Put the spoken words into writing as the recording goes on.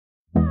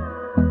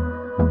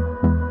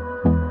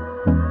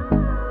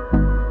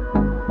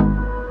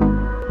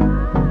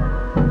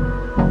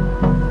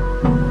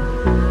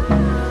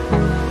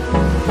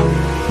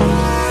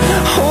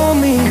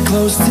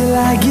close till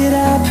I get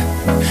up.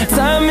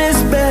 Time is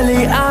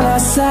barely on our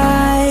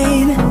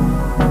side.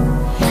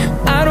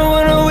 I don't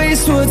wanna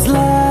waste what's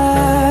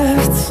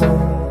left.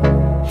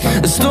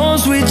 The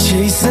storms we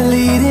chase are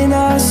leading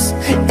us,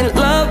 and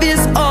love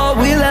is all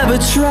we'll ever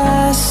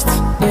trust.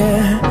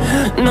 Yeah,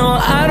 no,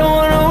 I don't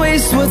wanna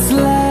waste what's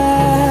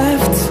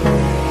left.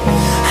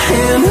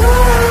 And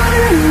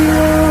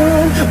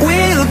on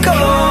we'll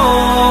go,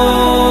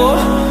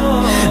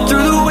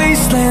 through the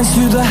wastelands,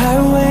 through the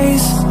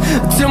highways,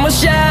 till my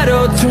shadow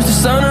turns to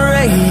sun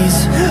rays.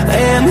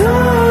 And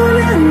on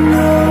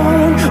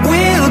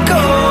we'll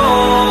go,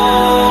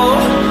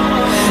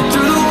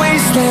 through the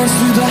wastelands,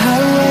 through the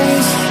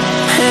highways,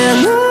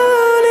 and on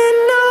we'll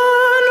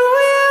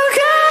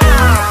go.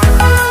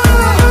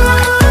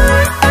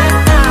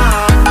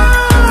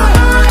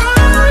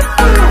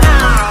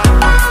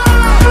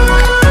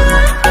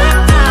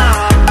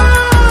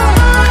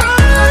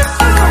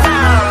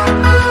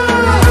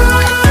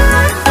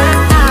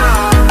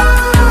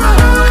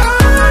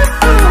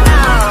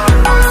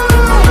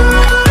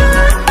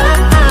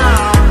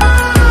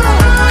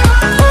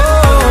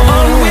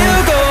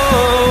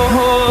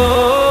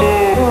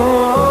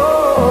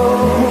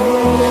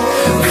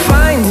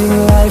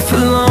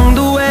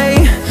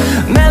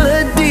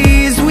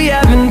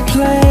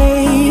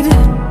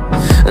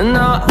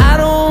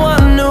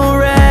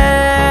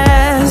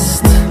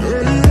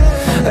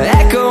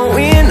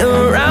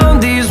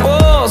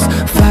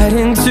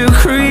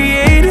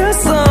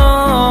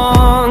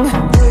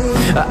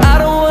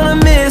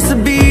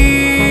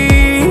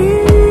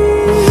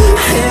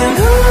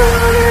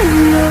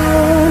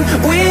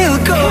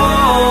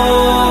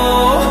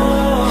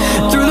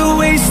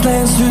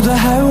 Through the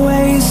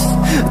highways,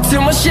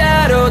 till my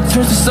shadow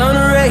turns to sun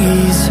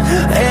rays.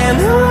 And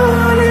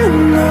on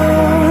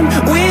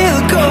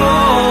we'll go,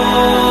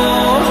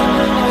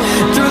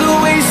 through the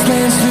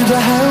wastelands, through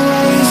the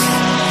highways,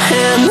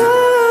 and on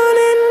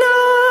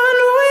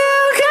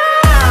we'll go.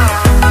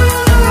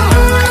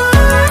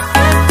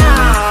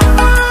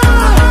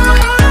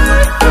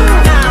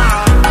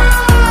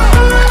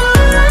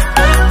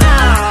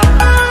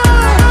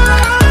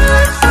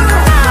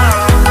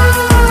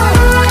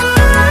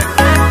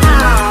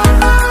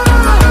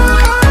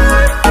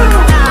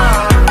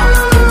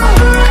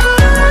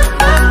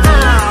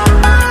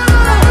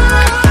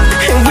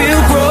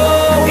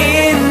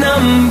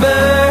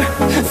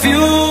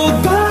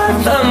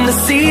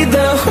 See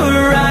the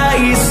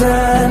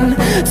horizon,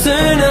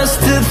 turn us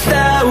to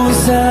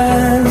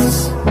thousands,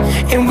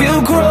 and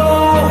we'll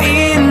grow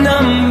in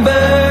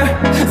number,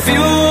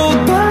 fueled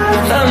by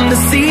them. To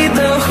see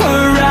the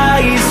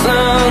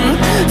horizon,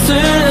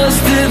 turn us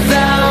to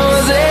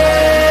thousands,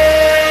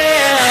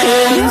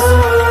 and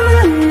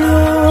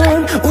on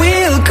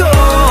we'll go,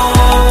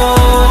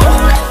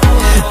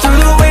 through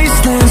the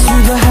wastelands,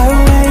 through the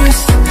highways,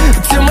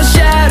 till my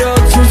shadow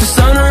turns to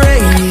sun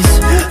rays.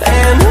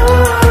 And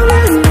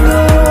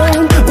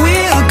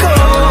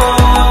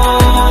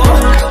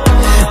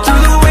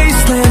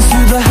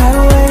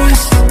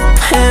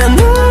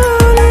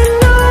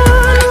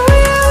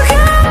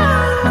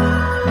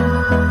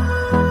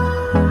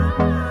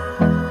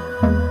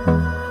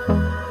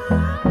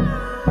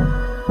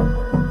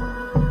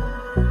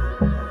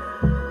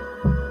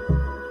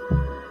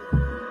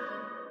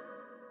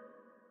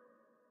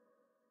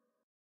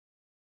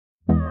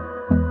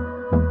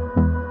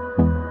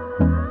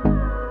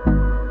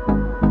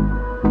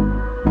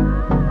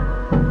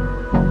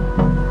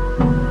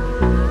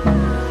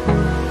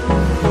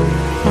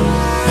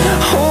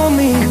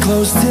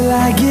close till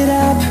I get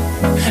up.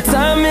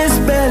 Time is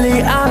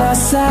barely on our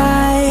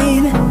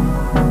side.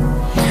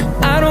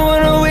 I don't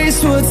wanna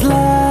waste what's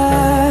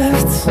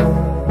left.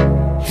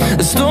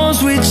 The storms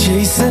we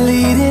chase are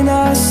leading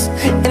us,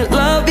 and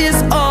love is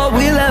all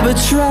we'll ever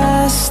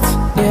trust.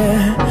 Yeah,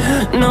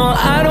 no,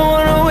 I don't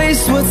wanna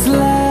waste what's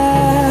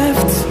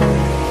left.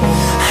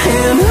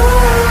 And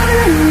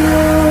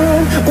on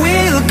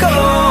we'll go,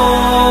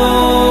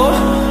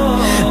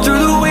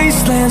 through the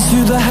wastelands,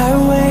 through the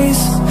highways,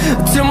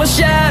 till my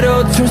shadow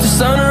turns to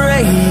sun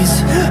rays.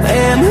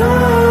 And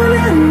on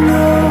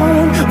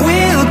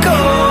we'll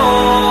go,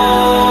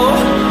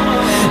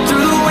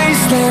 through the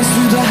wastelands,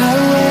 through the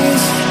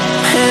highways,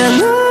 and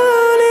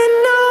on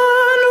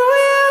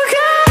we'll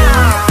go.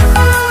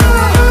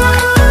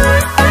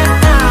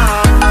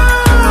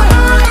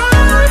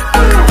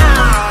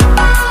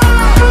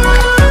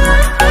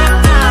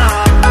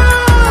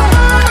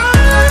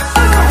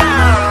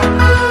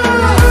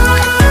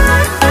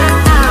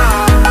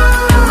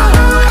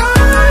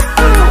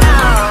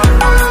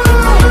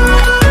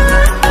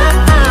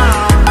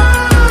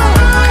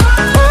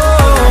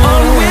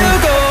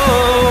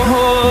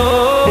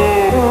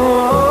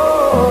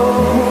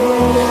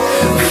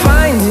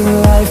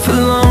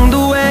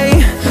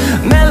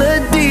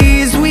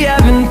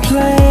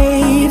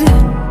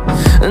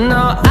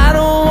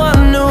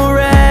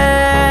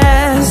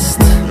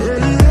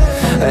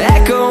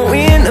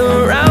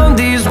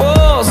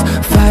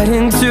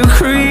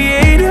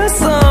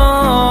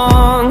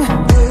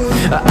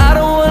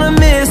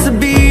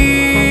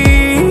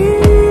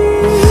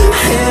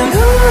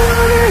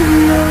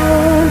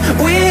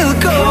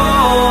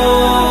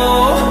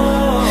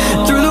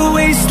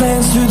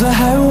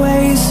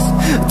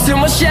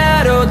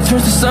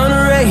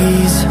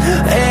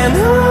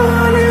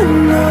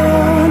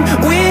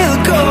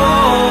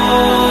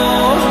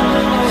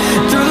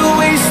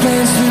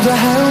 the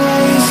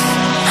highways,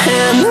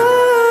 and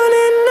on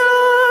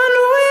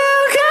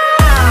we'll go.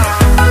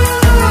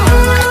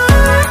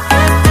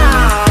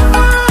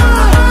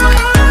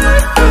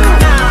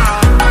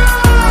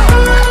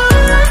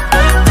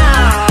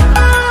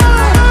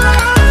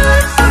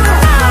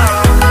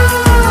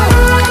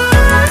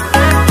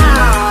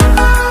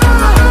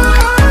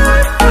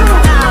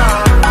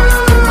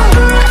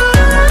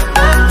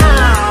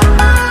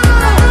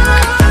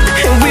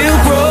 And we'll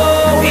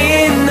grow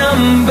in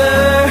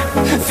number,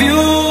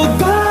 fueled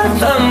by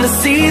them to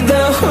see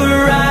the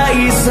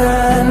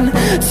horizon,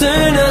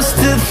 turn us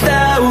to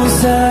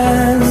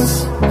thousands.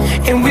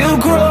 And we'll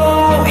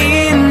grow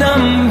in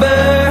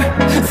number,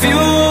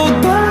 fueled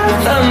by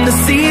them to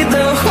see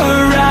the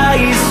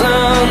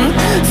horizon,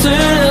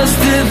 turn us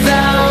to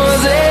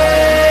thousands.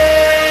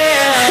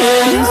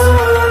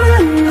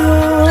 And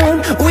on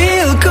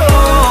we'll go,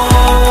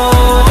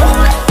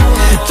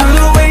 through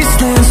the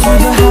wastelands, through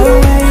the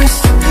highways,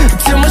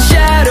 till my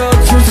shadow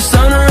turns to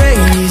sun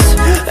rays.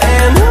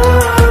 And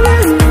on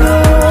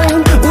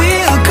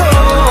we'll go,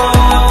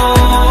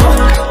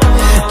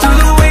 through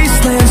the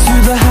wastelands,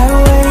 through the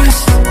highways,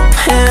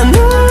 and on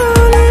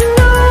we'll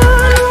go.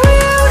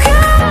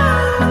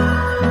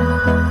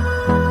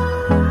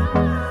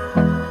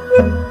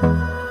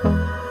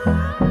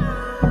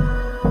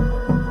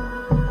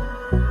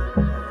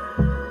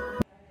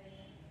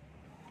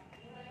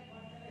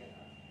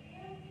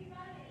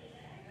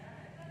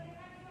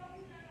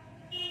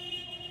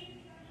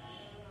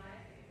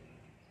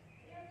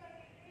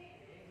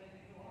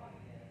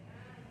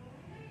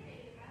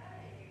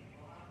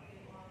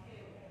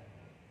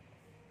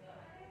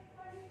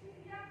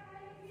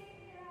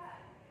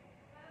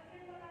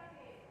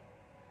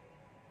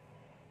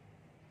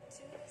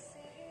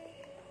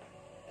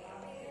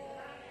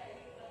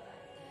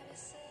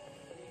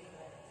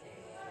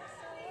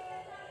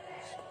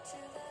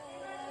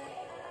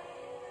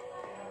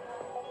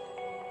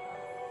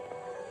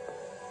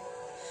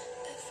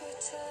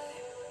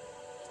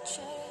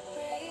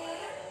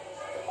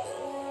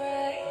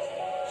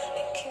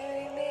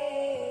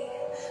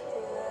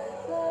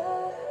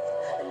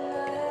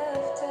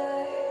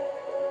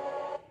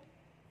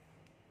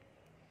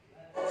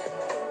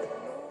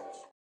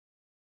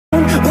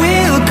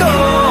 We'll go,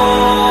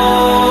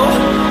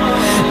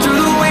 through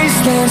the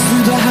wastelands,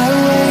 through the highways.